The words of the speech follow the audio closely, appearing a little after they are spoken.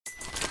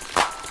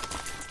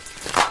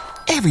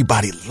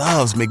Everybody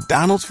loves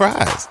McDonald's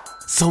fries.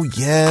 So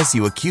yes,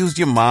 you accused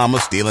your mom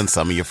of stealing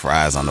some of your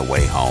fries on the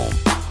way home.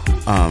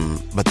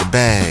 But the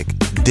bag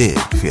did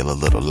feel a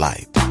little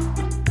light.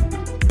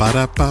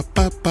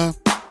 Ba-da-ba-ba-ba.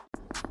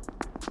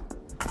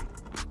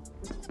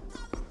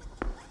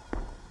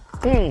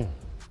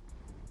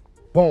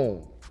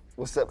 Boom.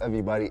 What's up,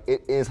 everybody?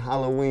 It is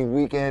Halloween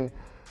weekend.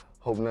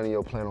 Hope none of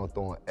y'all plan on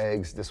throwing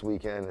eggs this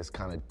weekend. It's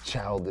kind of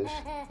childish.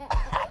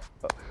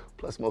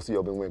 Plus, most of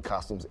y'all been wearing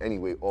costumes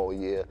anyway all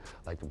year,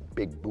 like the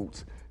big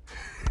boots.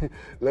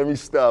 Let me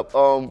stop.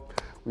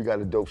 We got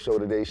a dope show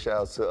today.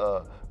 Shout out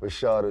to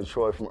Rashad and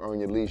Troy from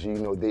Earn Your Leisure. You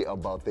know they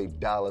about their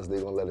dollars.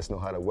 They gonna let us know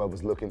how the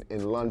weather's looking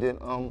in London.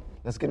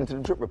 Let's get into the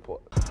drip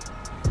report.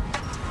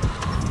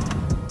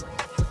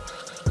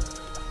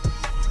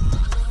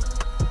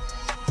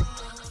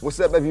 What's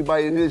up,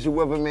 everybody? It is your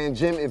weatherman,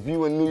 Jim. If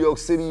you in New York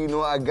City, you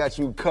know I got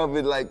you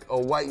covered like a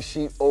white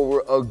sheet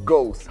over a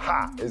ghost.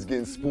 Ha! It's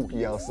getting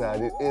spooky outside.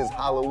 It is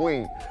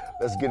Halloween.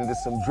 Let's get into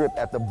some drip.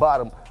 At the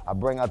bottom, I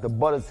bring out the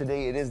butter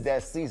today. It is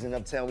that season.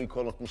 Uptown, we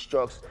call them from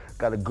Strucks.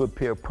 Got a good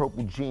pair of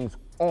purple jeans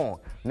on.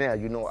 Now,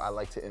 you know I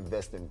like to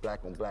invest in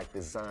black on black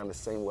design the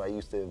same way I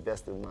used to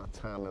invest in my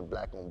time in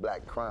black on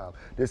black crime.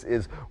 This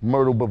is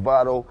Myrtle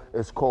Bravado.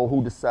 It's called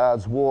Who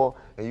Decides War.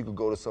 And you can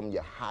go to some of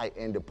your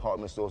high-end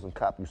department stores and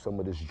cop you some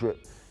of this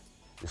drip.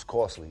 It's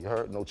costly, you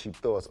heard? No cheap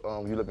thoughts.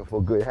 You're looking for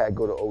a good hat,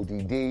 go to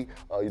ODD.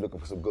 You're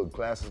looking for some good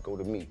glasses, go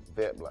to me,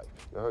 Vamp Life.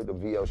 You heard the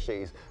VL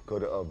Shades, go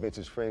to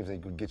Vintage Frames and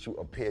you can get you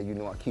a pair. You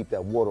know I keep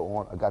that water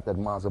on. I got that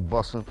Mazda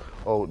busting.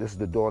 Oh, this is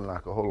the door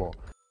knocker, hold on.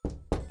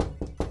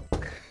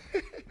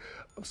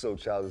 I'm so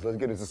childish. Let's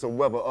get into some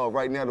weather.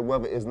 Right now the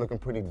weather is looking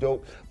pretty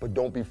dope, but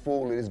don't be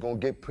fooled. It is gonna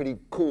get pretty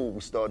cool.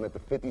 We're starting at the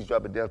 50s,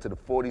 dropping down to the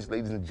 40s.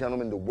 Ladies and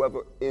gentlemen, the weather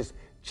is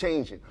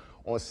changing.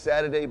 On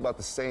Saturday, about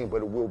the same,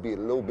 but it will be a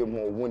little bit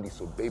more windy.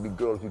 So baby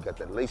girl, if you got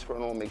that lace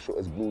front on, make sure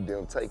it's glued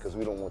down tight because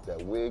we don't want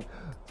that wig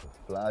to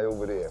fly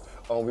over there.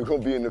 We're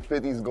gonna be in the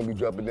 50s, it's gonna be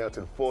dropping down to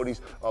the 40s,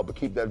 but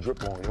keep that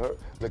drip on, you heard?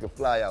 Looking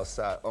fly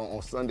outside.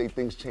 On Sunday,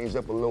 things change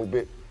up a little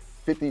bit,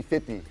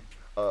 50-50.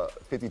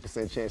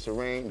 50% chance of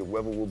rain. The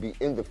weather will be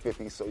in the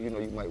 50s, so you know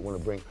you might want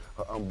to bring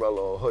an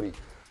umbrella or a hoodie.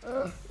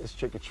 It's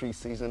trick-or-treat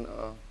season.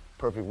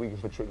 Perfect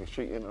weekend for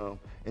trick-or-treating.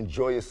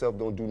 Enjoy yourself.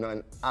 Don't do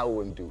nothing I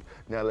wouldn't do.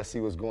 Now let's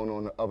see what's going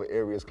on in other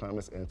areas,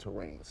 climates, and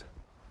terrains.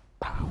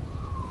 Pow.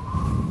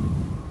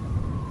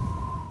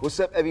 What's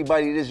up,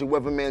 everybody? It is your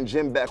weatherman,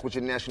 Jim, back with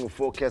your national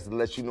forecast to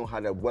let you know how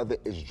that weather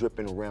is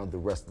dripping around the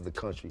rest of the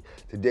country.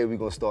 Today, we're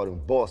gonna start in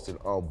Boston.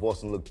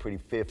 Boston look pretty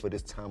fair for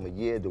this time of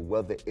year. The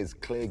weather is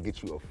clear.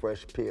 Get you a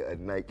fresh pair of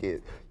Nike.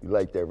 You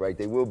like that, right?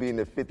 They will be in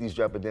the 50s,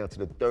 dropping down to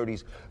the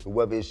 30s. The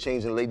weather is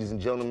changing, ladies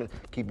and gentlemen.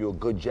 Keep you a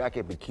good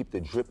jacket, but keep the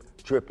drip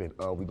dripping.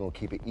 We're gonna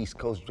keep it East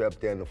Coast, drop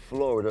down to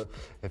Florida.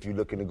 If you're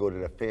looking to go to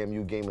the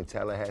FAMU game in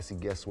Tallahassee,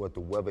 guess what? The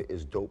weather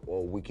is dope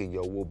all weekend.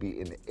 Y'all will be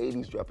in the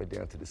 80s, dropping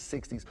down to the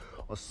 60s.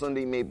 On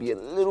Sunday, maybe a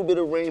little bit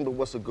of rain, but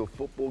what's a good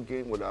football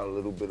game without a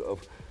little bit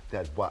of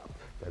that wop,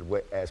 that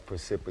wet ass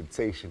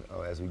precipitation?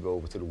 As we go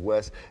over to the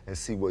west and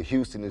see what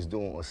Houston is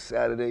doing on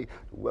Saturday,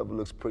 the weather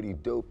looks pretty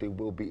dope. They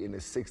will be in the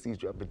 60s,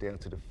 dropping down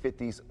to the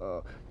 50s.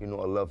 You know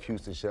I love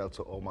Houston. Shout out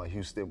to all my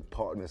Houston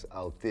partners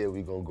out there.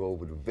 We're gonna go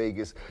over to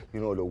Vegas. You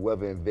know the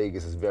weather in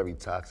Vegas is very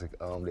toxic.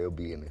 They'll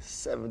be in the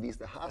 70s,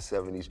 the high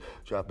 70s,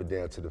 dropping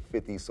down to the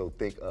 50s. So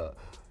think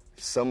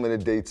summer in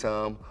the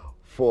daytime,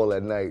 fall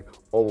at night.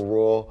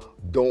 Overall,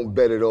 don't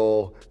bet it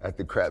all at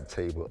the crap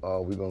table.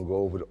 We're gonna go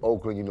over to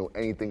Oakland. You know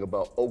anything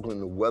about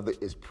Oakland, the weather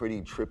is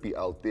pretty trippy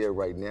out there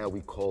right now.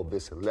 We call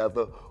this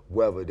leather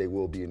weather. They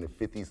will be in the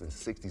 50s and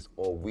 60s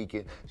all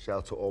weekend. Shout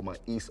out to all my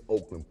East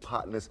Oakland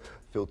partners.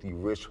 Filthy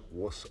Rich,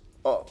 what's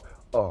up?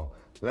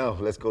 Now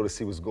let's go to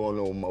see what's going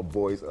on with my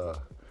boys,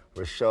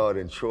 Rashad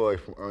and Troy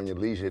from Earn Your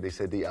Leisure. They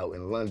said they out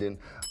in London.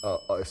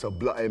 It's a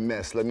bloody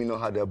mess. Let me know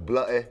how the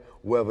bloody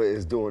weather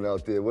is doing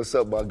out there. What's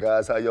up, my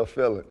guys? How y'all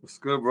feeling? What's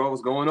good, bro?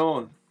 What's going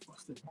on?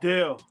 What's the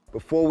deal?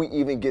 Before we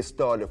even get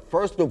started,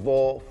 first of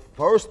all,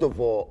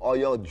 are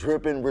y'all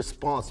dripping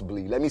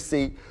responsibly? Let me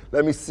see,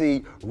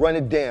 run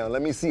it down.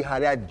 Let me see how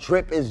that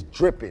drip is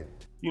dripping.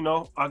 You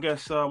know, I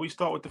guess we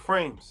start with the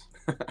frames.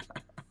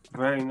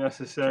 Very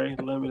necessary,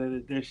 limited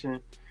edition.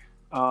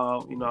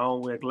 You know, I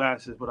don't wear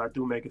glasses, but I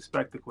do make a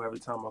spectacle every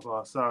time I go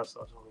outside,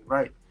 so it's only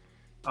right.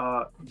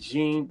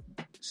 Jean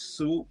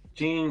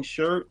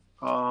shirt,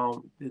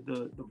 did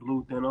the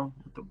blue denim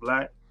with the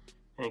black.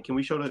 And can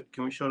we show the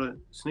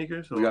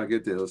sneakers? Or? We gotta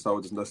get there. Let's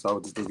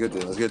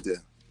get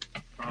there.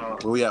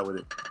 Where we at with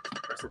it?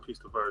 Rest in peace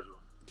to Virgil.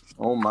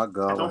 Oh my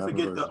God. And don't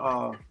forget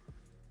the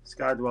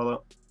Sky Dweller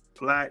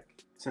black.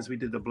 Since we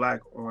did the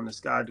black on the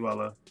Sky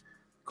Dweller,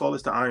 call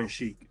this the Iron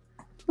Sheik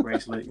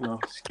bracelet. You know,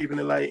 just keeping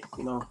it light.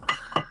 You know.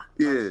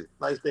 Yeah.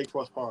 Nice day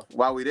cross pond.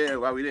 While we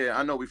there,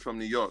 I know we from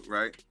New York,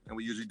 right? And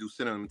we usually do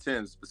cinnamon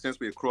Tims, but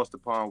since we across the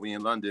pond, we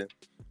in London,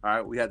 all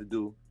right, we had to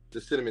do the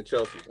cinnamon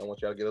Chelsea's. I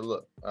want y'all to get a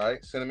look, all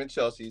right? Cinnamon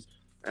Chelsea's,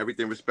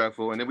 everything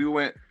respectful. And then we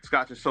went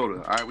Scotch and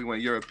soda, all right? We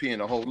went European,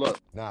 the whole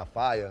look. Nah,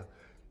 fire.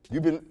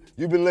 You've been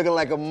looking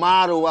like a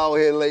model out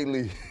here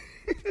lately.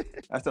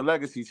 That's the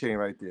legacy chain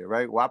right there,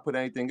 right? Why put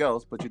anything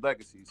else but your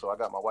legacy? So I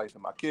got my wife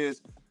and my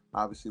kids.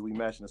 Obviously, we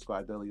matching the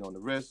Squad Deli on the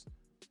wrist.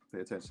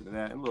 Pay attention to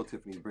that. And a little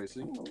Tiffany's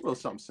bracelet. You know, a little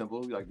something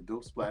simple we like to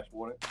do. Splash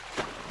water.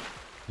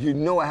 You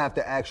know I have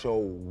to ask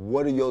y'all,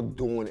 what are y'all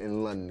doing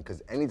in London?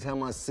 Because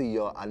anytime I see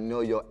y'all, I know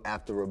y'all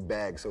after a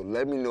bag. So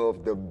let me know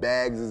if the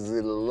bags is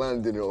in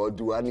London or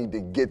do I need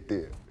to get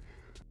there?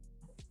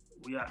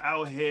 We are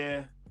out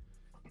here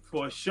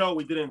for a show.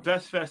 We did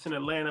Invest Fest in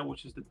Atlanta,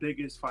 which is the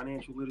biggest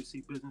financial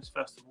literacy business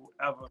festival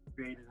ever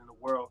created in the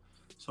world.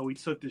 So we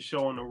took the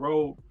show on the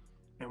road,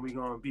 and we're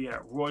going to be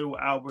at Royal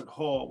Albert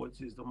Hall, which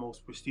is the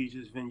most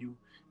prestigious venue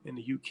in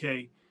the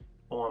UK,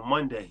 on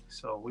Monday.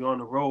 So we're on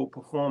the road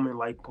performing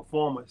like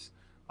performers.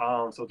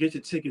 So get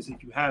your tickets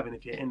if you haven't,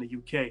 if you're in the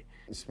UK.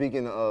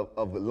 Speaking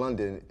of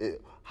London,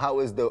 how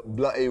is the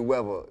bloody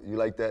weather? You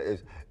like that?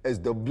 Is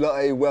the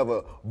bloody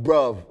weather,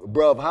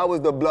 bruv, how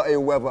is the bloody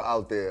weather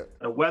out there?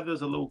 The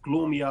weather's a little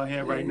gloomy out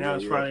here right now.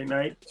 It's Friday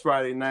night. It's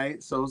Friday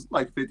night, so it's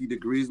like 50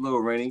 degrees, a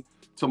little rainy.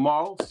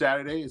 Tomorrow,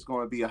 Saturday, it's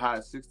going to be a high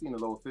of 60 and a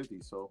low of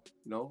 50. So,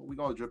 you know, we're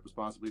going to drip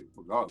responsibly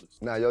regardless.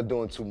 Nah, y'all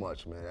doing too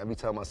much, man. Every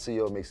time I see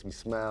y'all, it makes me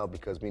smile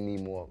because we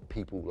need more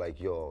people like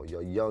y'all.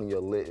 You're young,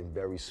 you're lit, and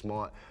very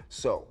smart.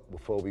 So,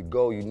 before we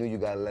go, you knew you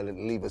got to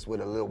leave us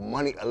with a little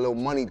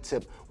money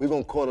tip. We're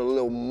going to call it a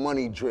little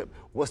money drip.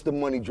 What's the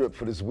money drip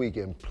for this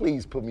weekend?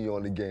 Please put me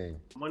on the game.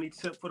 Money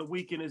tip for the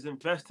weekend is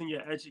invest in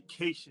your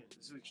education.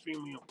 This is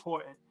extremely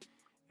important.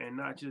 And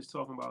not just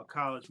talking about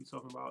college, we're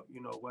talking about,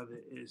 you know,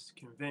 whether it's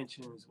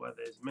conventions, whether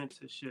it's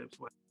mentorships,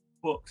 whether it's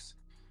books,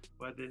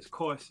 whether it's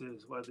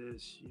courses, whether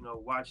it's, you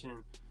know,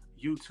 watching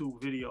YouTube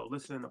video,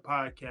 listening to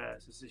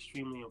podcasts. It's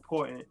extremely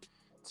important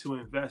to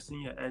invest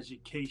in your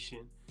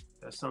education.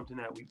 That's something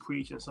that we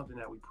preach and something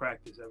that we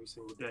practice every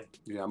single day.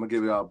 Yeah, I'm going to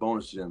give you our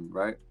bonus, Jim,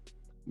 right?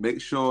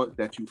 Make sure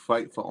that you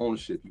fight for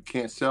ownership. You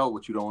can't sell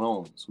what you don't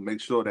own. So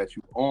make sure that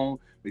you own,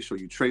 make sure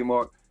you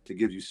trademark. It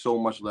gives you so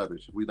much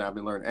leverage. If we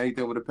haven't learned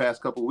anything over the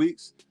past couple of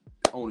weeks,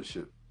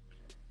 ownership.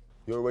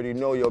 You already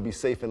know y'all be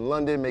safe in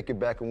London. Make it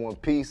back in one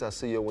piece. I'll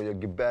see you when you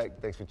get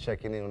back. Thanks for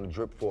checking in on the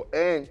Drip 4.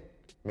 And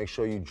make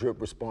sure you drip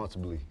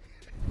responsibly.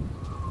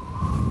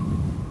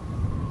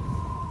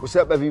 What's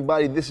up,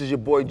 everybody? This is your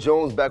boy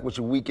Jones back with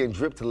your weekend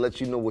drip to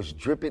let you know what's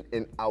dripping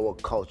in our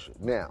culture.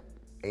 Now,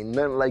 ain't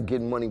nothing like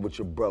getting money with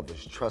your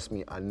brothers. Trust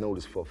me, I know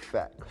this for a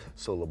fact.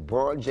 So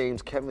LeBron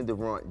James, Kevin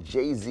Durant,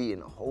 Jay-Z,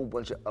 and a whole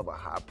bunch of other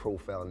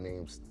high-profile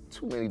names,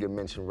 too many to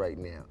mention right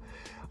now,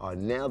 are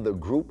now the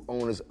group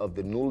owners of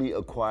the newly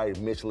acquired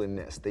Mitchell &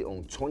 Ness. They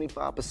own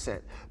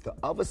 25%. The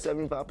other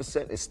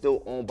 75% is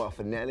still owned by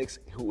Fanatics,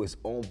 who is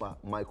owned by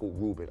Michael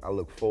Rubin. I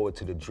look forward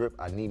to the drip.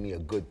 I need me a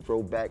good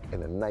throwback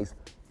and a nice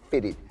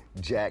fitted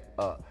jack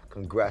up.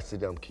 Congrats to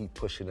them. Keep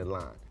pushing the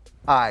line.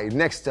 All right,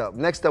 next up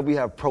we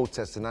have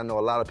protesting. I know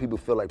a lot of people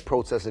feel like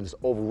protesting is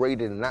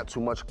overrated and not too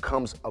much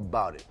comes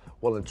about it.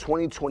 Well, in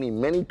 2020,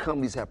 many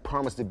companies have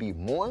promised to be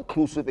more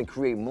inclusive and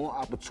create more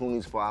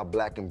opportunities for our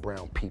black and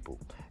brown people.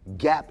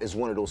 Gap is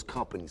one of those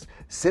companies.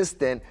 Since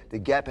then, the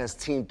Gap has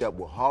teamed up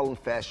with Harlem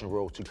Fashion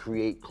Row to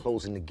create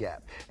Closing the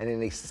Gap. And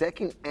in a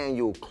second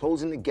annual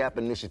Closing the Gap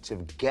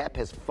initiative, Gap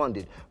has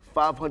funded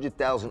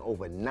 $500,000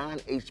 over 9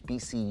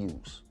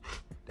 HBCUs.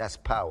 That's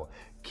power.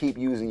 Keep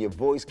using your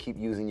voice, keep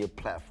using your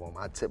platform.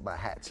 I tip my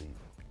hat to you.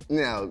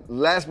 Now,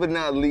 last but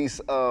not least,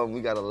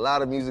 we got a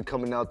lot of music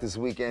coming out this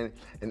weekend,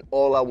 and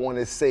all I want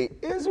to say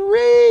is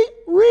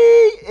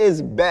Riri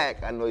is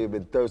back. I know you've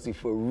been thirsty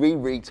for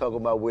Riri, talking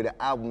about where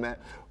the album at.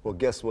 Well,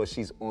 guess what?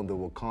 She's on the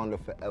Wakanda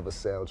Forever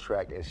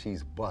soundtrack, and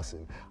she's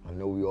busting. I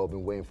know we all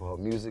been waiting for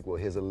her music. Well,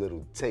 here's a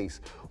little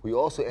taste. We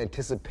also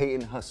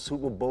anticipating her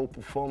Super Bowl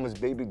performance.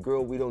 Baby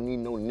girl, we don't need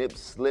no nip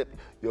slip.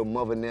 Your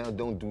mother now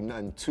don't do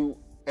nothing too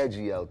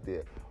edgy out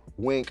there.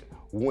 Wink,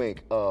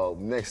 wink.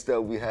 Next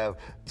up, we have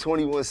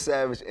 21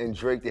 Savage and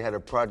Drake. They had a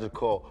project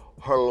called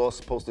Her Loss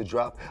supposed to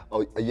drop.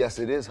 Oh, yes,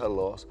 it is Her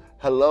Loss.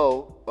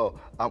 Hello.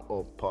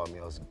 Pardon me,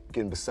 I was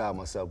getting beside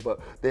myself. But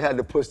they had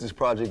to push this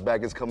project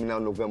back. It's coming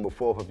out November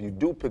 4th. If you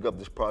do pick up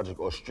this project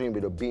or stream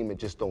it or beam it,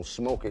 just don't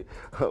smoke it.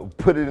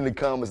 Put it in the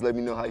comments. Let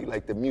me know how you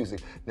like the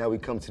music. Now we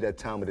come to that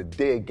time of the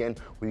day again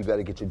where you got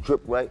to get your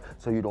drip right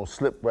so you don't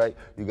slip right.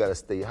 You got to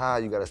stay high.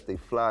 You got to stay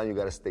fly. You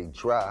got to stay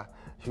dry.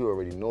 You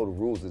already know the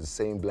rules. It's the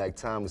same black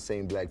time, the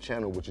same black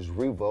channel, which is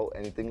Revolt.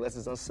 Anything less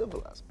is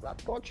uncivilized. But I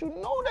thought you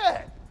know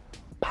that.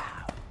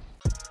 Pow.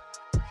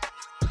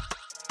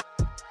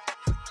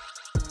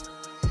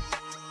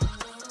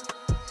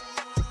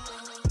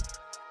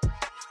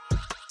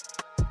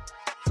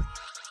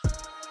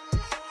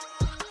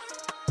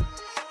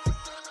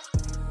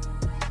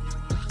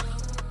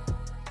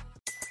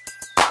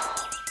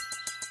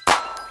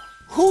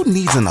 Who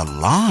needs an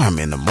alarm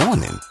in the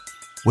morning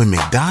when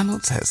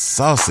McDonald's has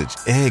sausage,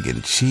 egg,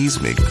 and cheese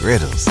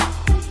McGriddles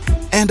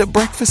and a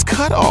breakfast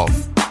cutoff?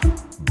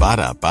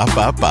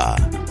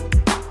 Ba-da-ba-ba-ba.